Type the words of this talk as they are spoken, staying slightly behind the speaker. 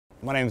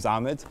My name is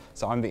Ahmed,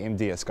 so I'm the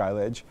MD at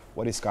SkyLedge.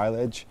 What is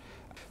SkyLedge?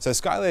 So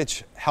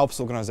SkyLedge helps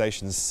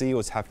organizations see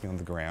what's happening on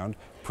the ground,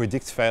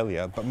 predict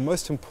failure, but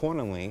most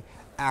importantly,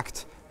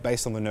 act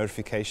based on the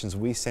notifications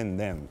we send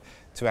them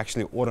to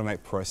actually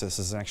automate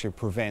processes and actually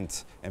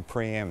prevent and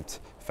preempt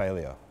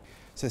failure.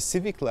 So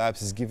CivVic Labs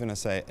has given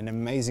us an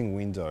amazing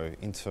window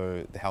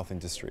into the health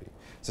industry.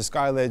 So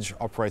SkyLedge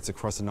operates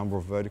across a number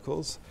of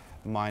verticals: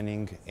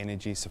 mining,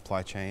 energy,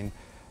 supply chain,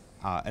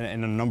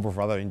 and a number of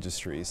other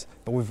industries.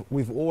 But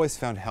we've always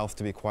found health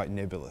to be quite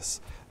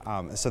nebulous.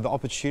 So the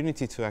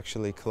opportunity to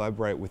actually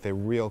collaborate with a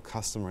real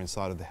customer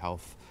inside of the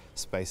health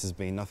space has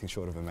been nothing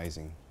short of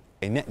amazing.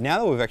 Now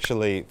that we've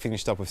actually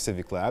finished up with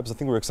CivVic Labs, I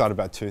think we're excited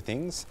about two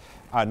things.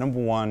 Number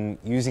one,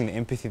 using the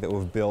empathy that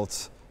we've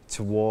built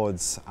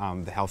towards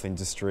the health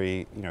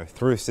industry,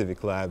 through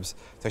CivVic Labs,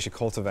 to actually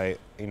cultivate,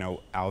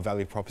 our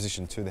value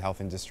proposition to the health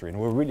industry, and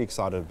we're really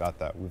excited about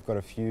that. We've got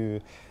a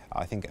few,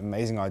 I think,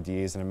 amazing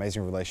ideas and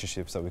amazing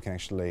relationships that we can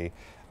actually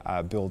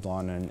build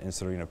on and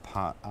sort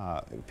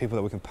of, people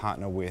that we can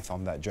partner with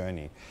on that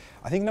journey.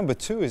 I think number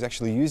two is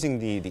actually using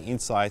the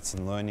insights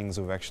and learnings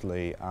we've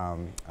actually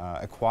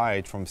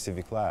acquired from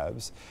CivVic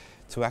Labs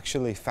to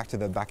actually factor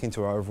that back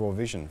into our overall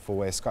vision for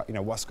where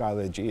what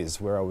SkyLedge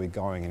is, where are we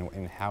going,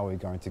 and how are we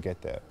going to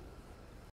get there.